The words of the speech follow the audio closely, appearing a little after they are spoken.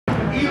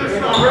Either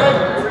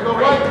side. Here we go,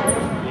 right.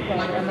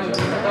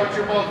 Touch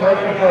your ball. Right.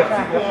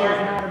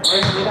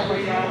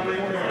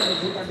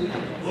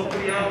 Look for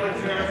the outlet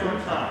channel on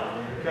top.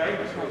 Okay?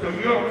 So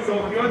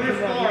if you're this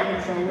guard, you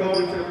should go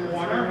into the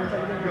corner.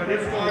 If you're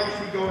this guard, you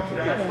should go into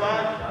that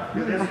spot. If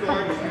you're this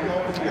guard, you should go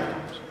into here.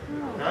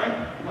 Okay?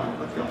 Come on,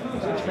 let's go.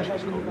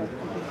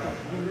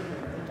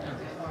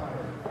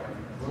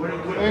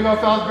 There you go,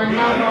 fellas. Bring him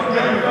out.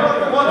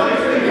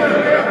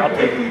 I'll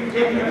take you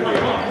play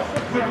off.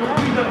 With the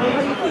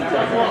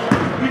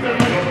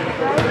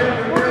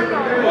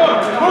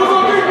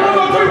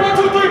One,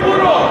 two, three,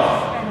 put off.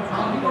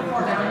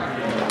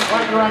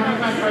 Right, you're on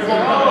defense. Right, go.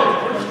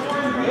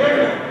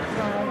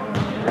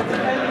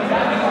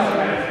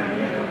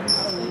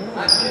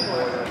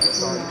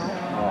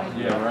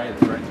 Yeah, right.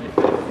 It's right.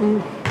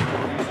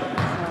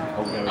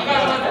 Okay. I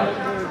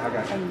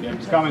got you. Yeah,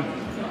 he's coming.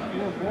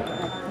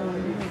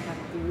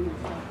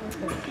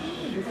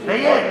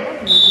 Stay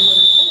in.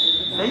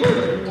 Stay in.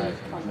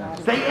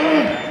 Stay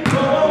in.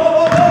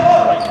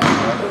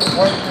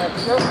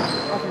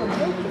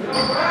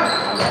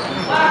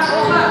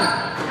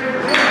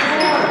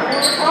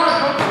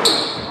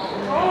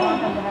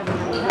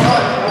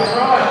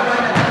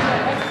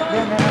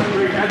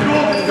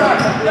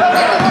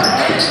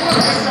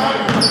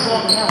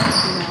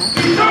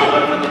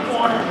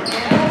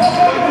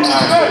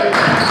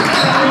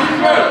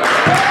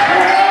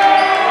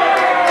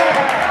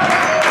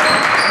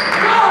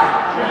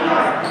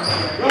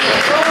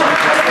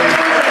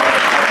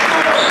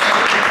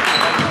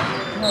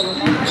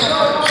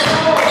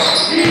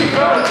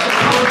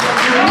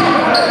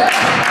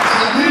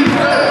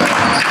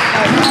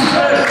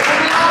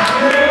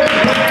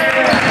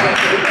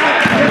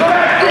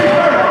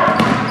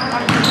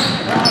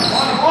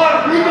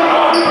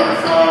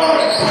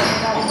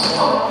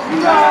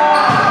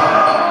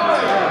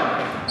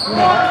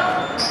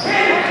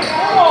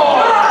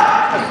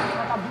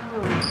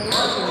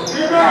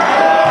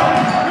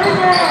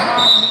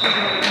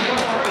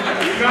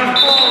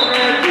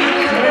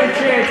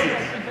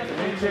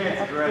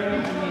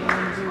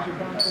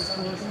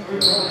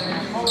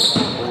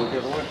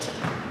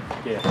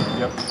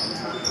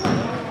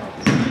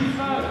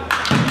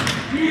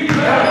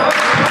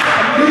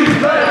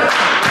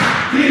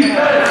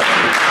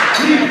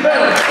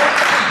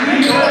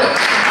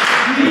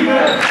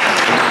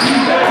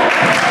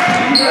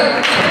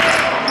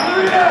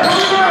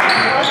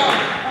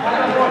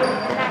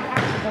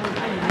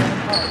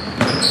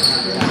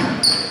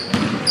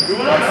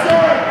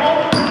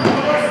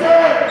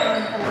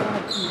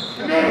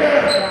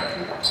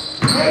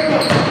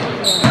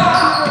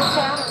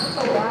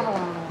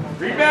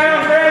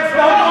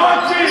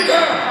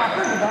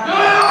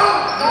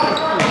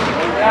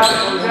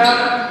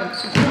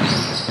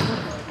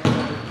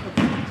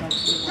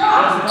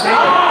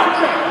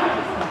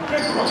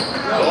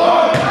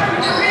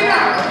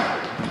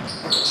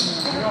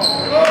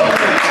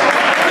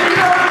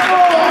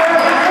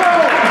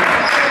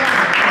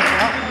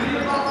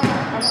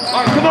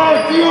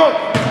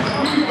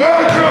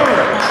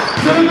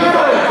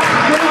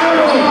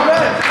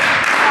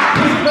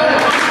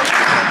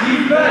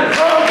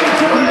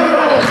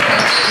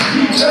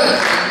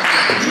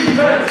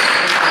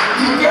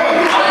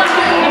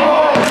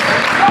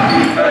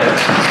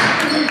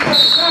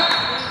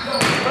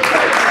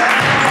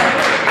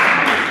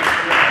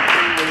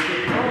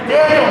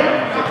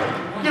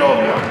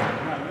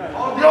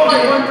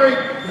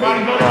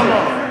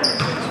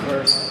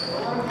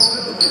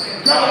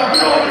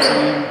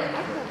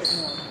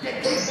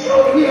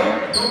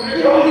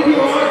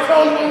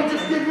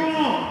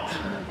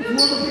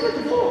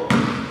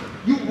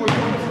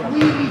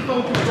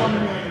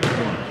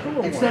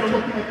 Instead of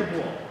looking at the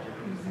ball.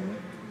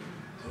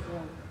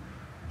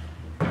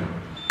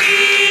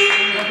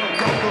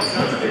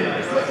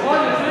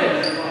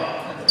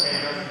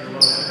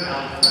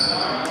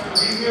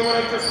 Did you hear what I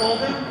just told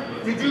him?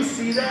 Did you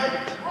see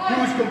that? He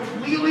was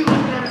completely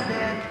looking at his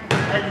hand,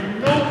 had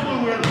no clue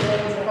where the ball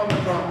was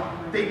coming from.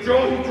 He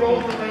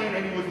drove the lane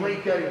and he was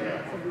late getting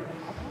there.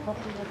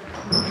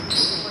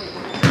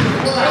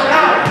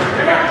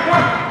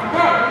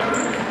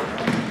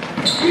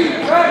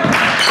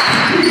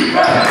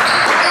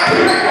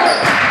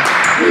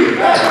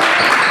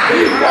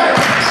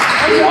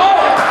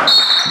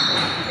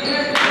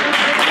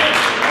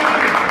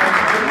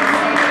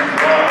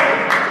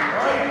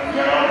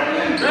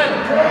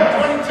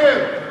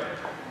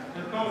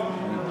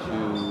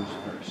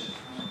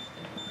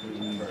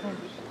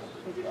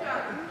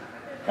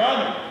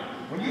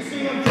 When you see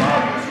him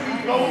drive, you see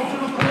he's going to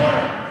the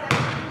corner.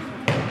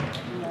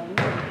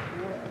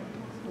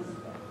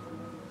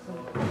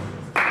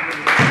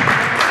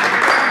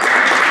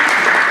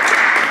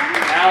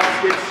 Alex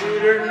gets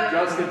shooter,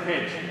 Justin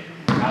pinch.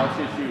 Alex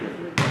gets shooter.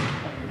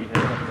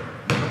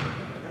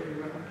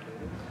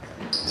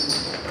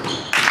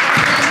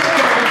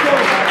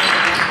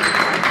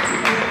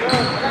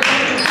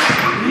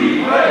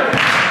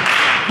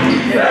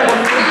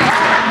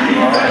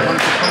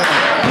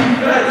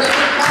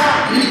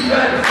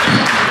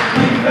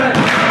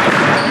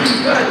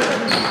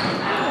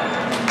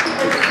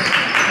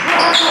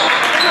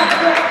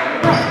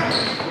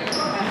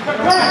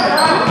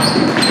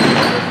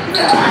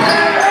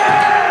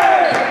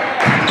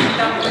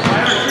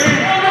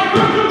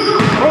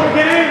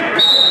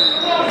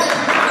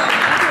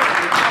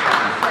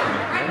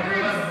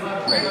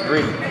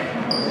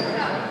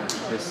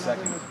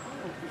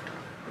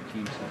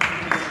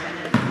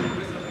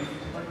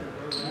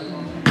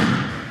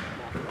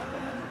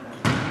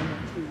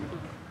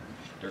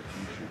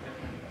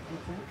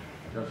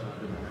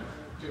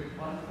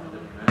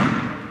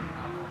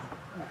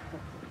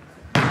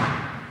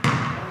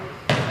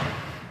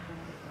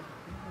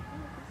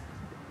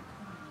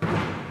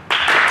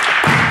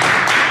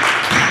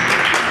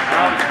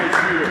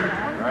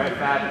 Right,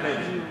 fast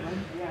pitch.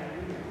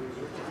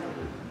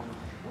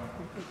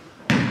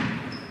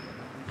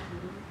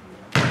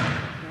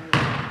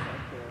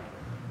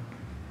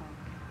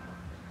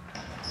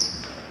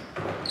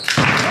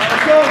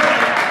 Let's go.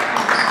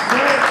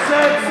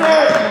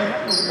 Set.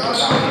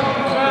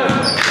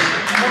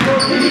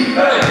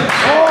 Defense.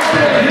 All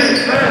day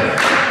defense.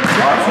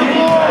 Watch the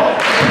ball.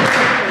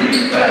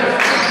 Defense.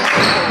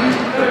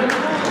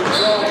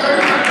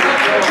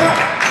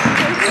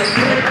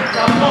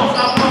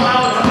 Stop ball,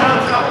 Alex.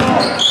 Stop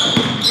ball.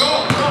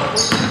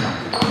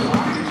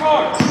 Come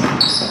on.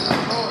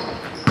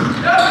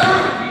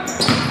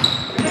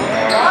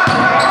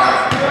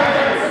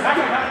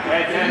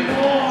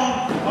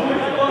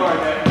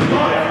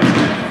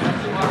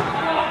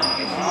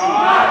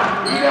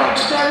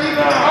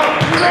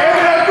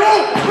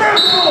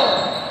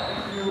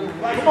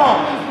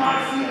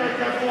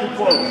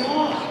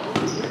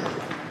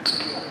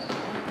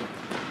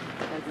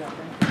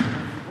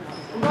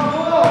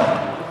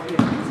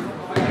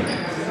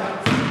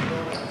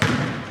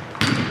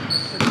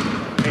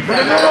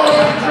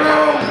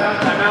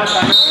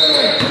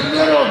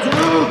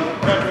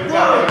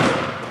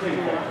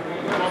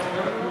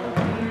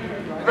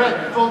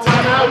 Full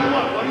time out.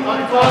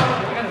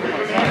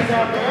 Hands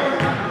out there.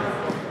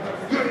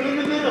 You're in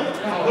the middle.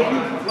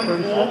 When the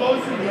ball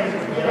goes in there,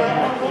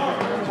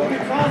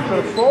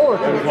 you're forward.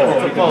 You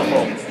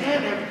can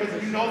stand there because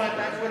you know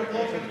that's where the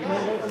ball's going to go.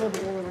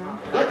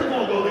 Let the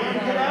ball go there and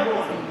get out of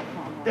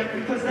it.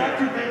 Because that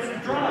prevents the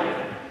drive.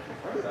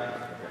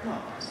 Come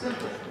on,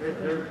 simple.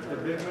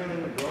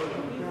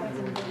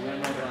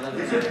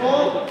 Is it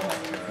full?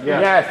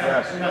 Yes.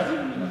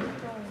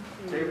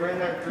 They ran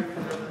that 3 for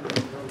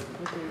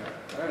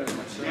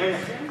yes.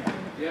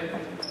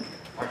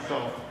 Alright, so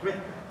quit.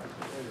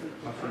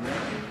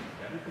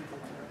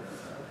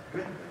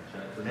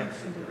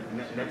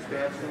 Next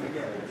bad thing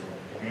again.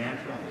 And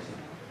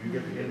you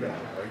get the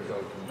inbound, right? So,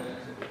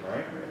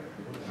 alright?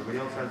 Everybody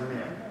else has an in,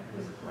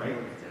 right? You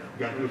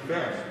gotta do it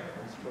fast.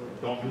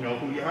 Don't know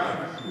who you have.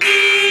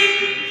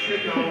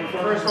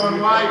 First one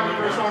white,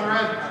 first one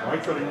red.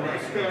 Alright, so the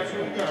next bad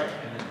thing you get,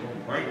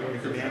 right,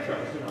 is the man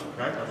first.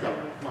 Okay, let's go.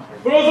 Come on.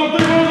 Balls on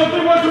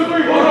 3, 1, 2,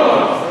 3,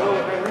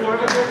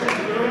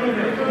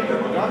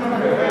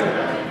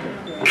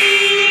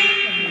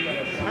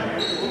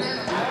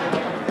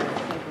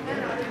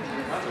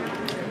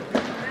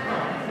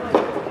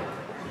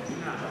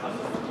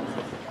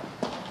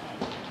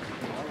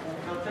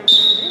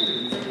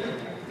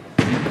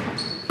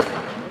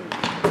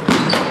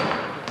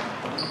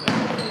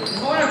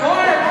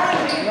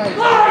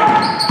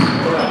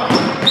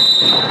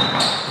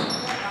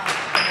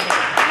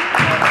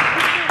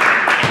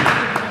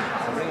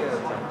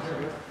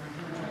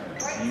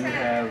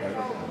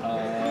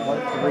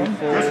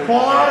 Just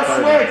call out a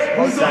switch.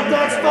 Who's got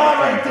that spot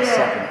right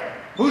there?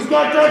 Who's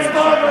got that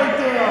spot right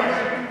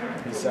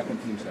there? His second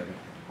team second.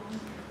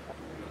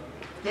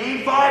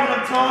 Game 5,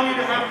 and I'm telling you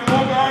to have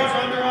 4 guys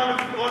under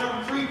on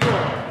a free throw.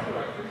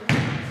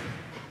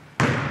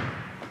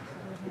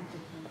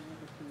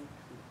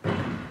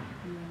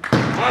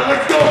 All right,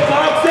 let's go.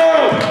 Box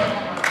out.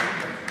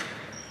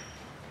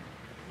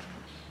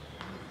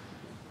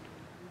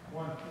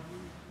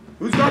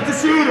 Who's got the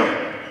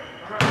shooter?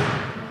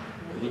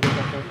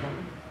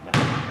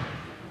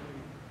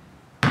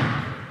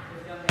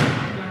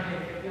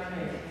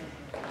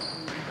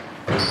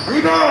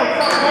 Rebound!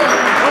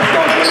 Let's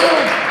go,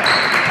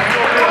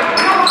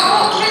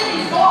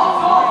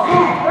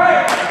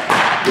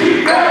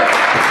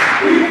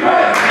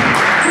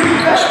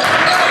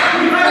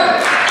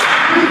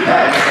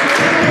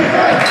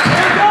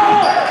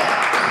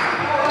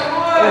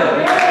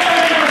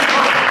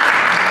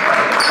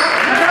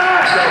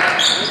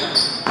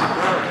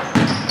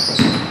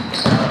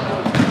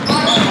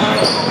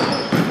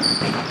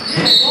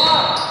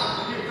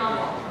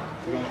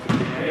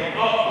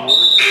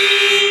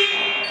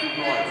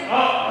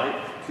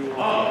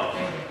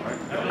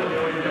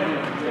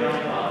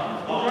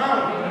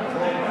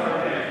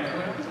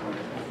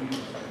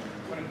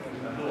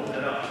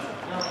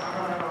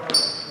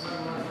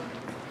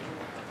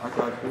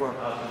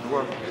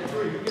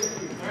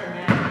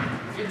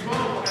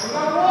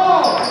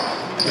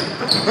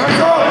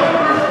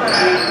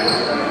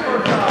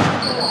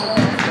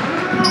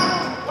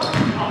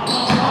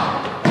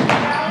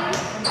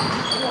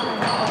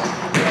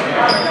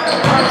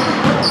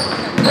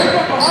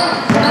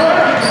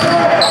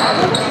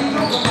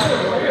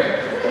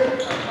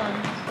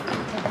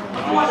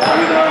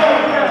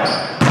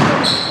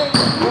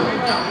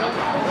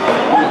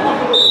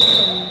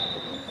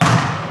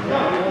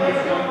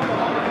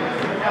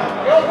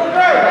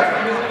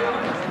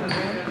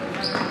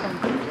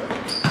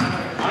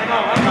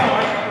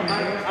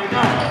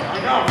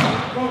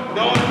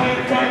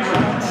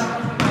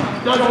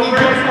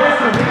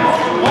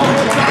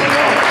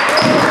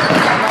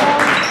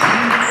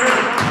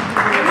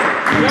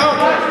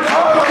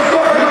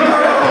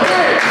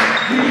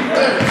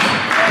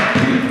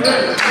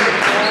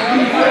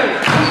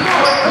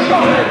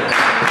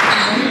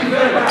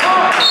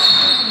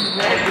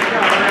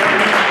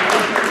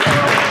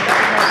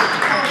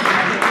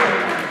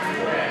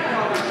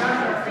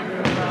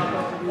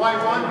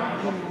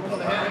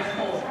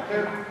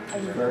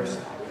 First.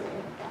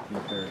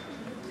 Third.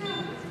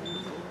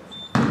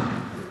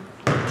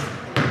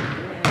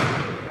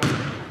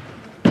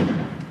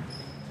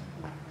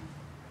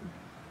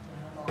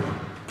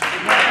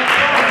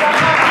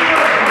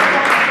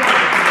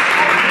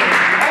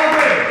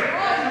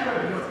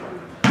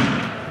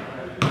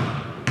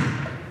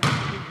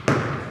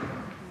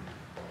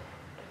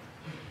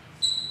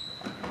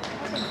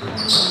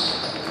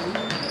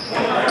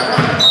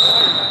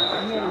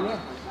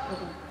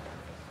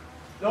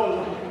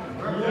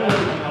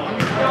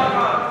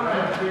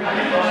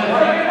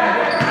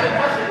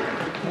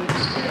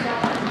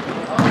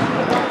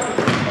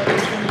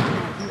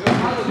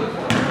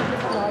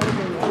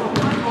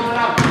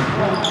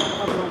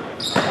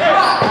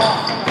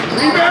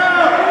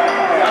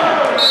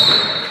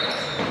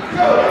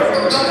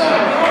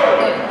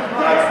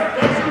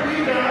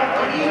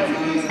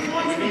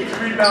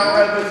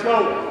 Let's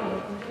go.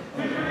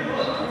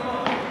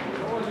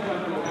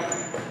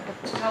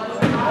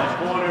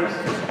 Corners.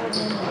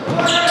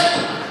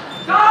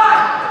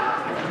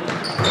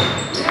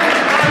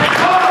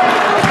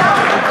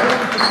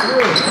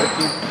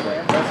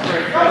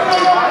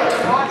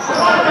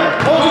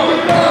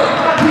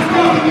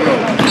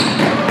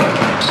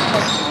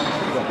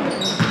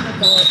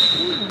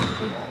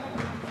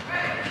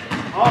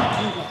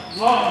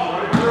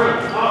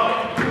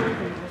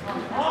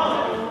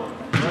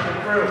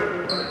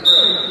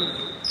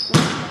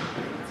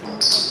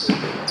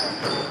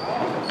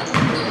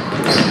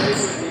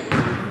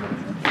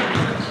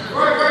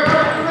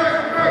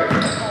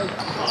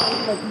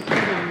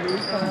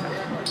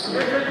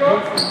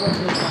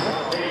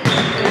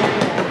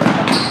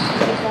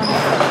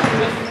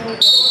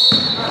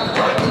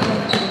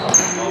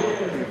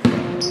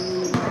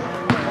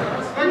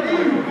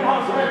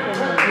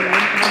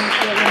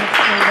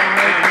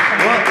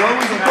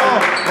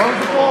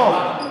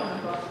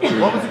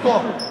 What was the call?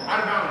 Out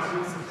of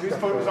bounds. His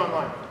foot was on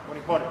line when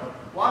he caught it.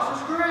 Watch the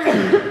screen.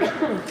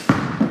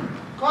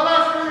 Call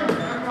that screen.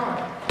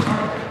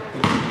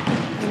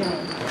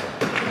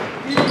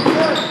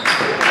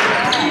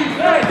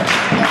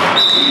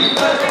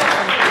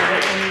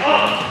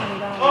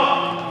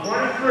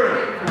 Run it through.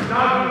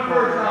 Not the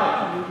first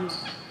time.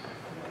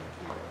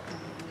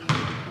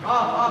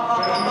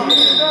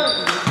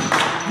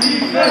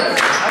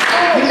 Defense.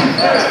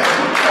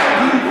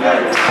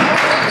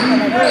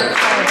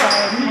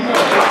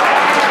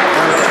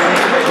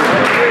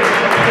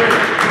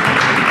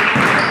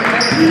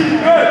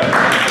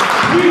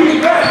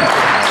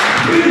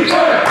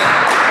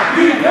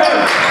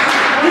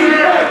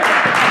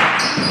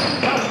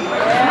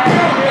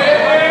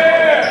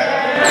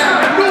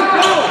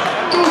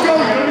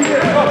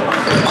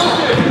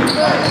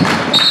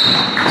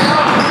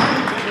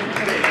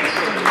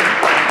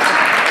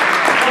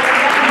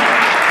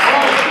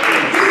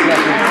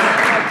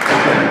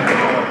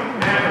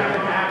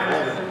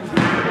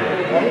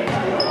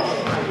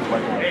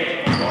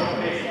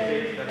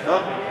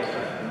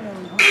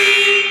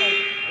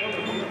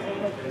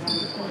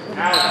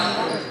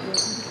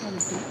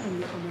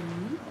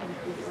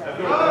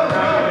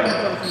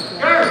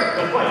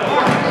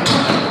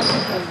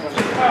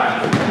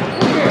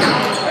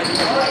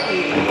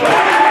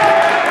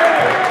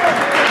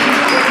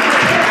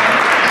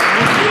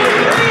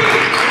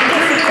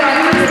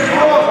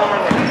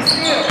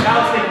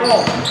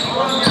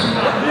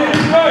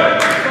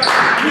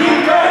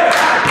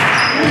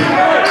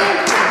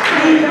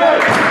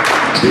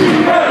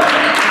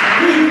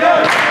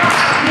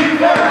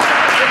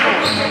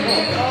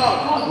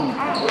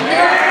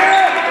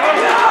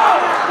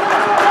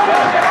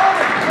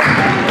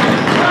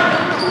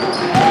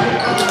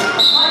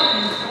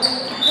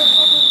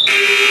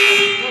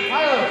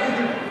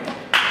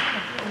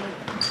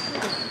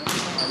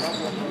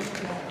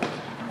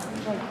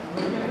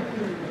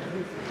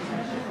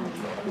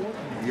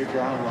 You're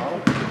down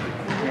low.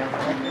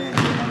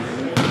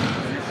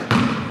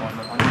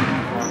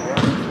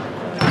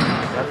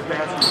 That's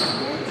fast.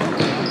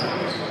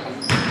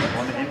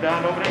 On the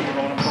inbound over there, you're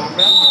going to forward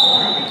back.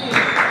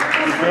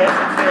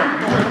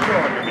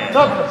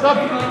 Stop.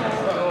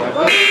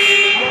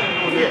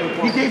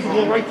 He gave the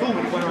ball right to him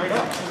and he went right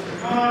up.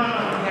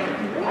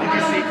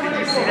 Did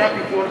you see that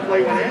before the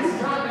play went in?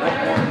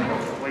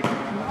 Like,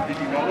 did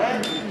you know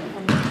that?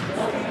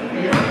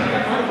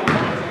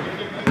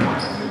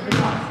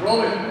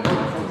 Roll it.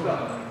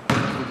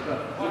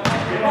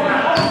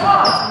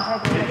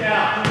 Get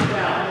down.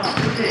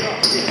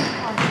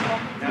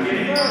 Now get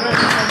in.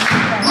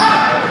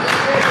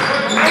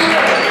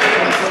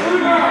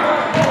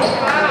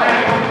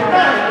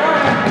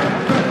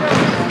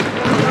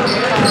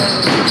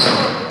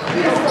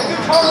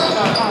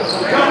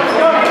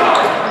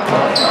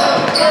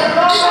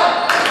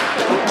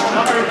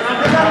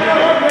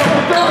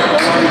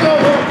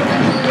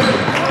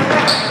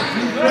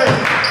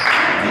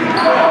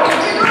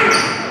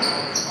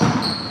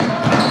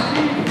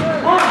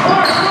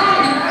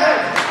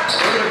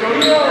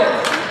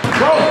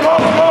 Go!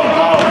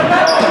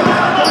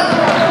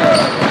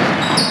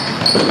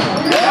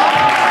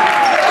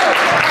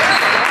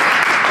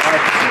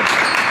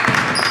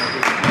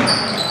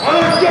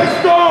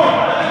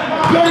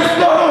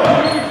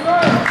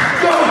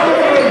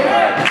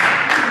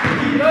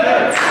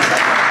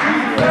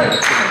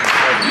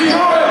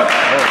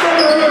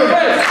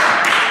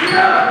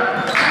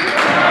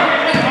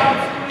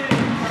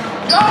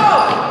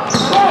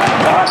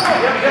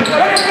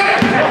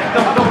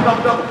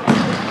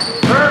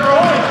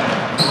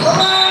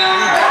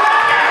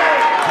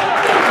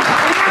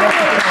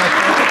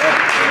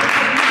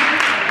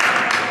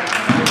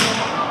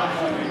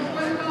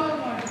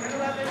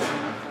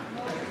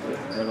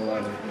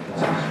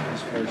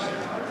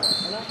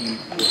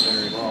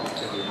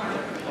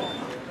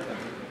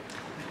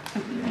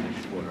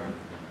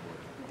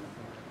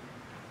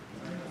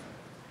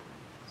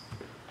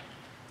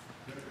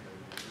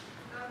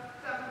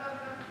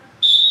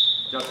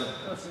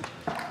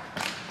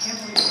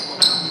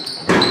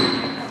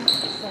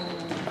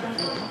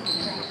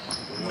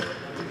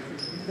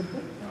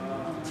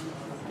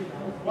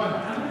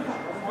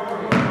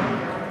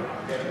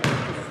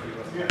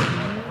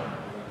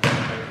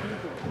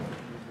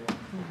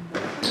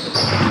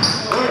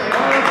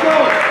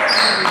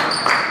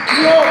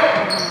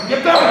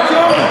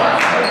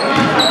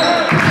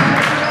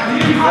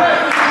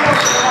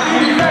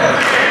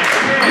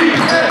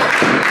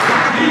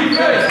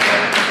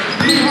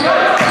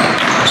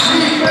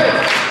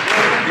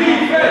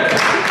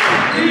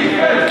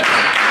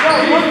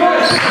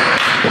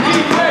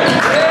 Defense!